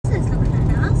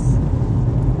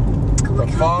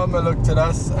farmer looked at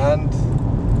us and...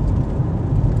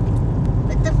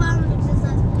 But the farmer looks at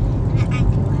us in an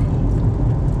angry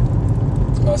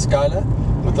way. Skylar,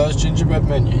 with those gingerbread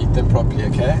men, you eat them properly,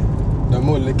 okay? No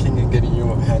more licking and getting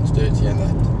your hands dirty and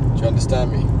that. Do you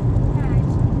understand me? Right.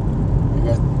 You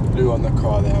got blue on the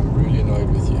car there. I'm really annoyed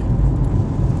with you.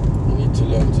 You need to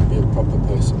learn to be a proper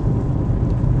person.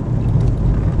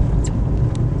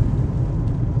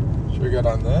 Should we go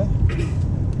down there?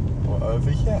 Or over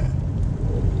here?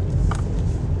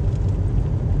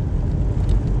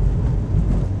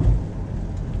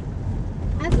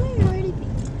 Have we already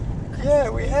been? Yeah,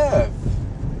 we have.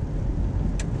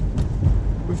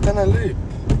 We've done a loop.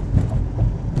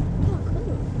 Oh,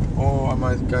 cool. Or am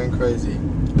I going crazy?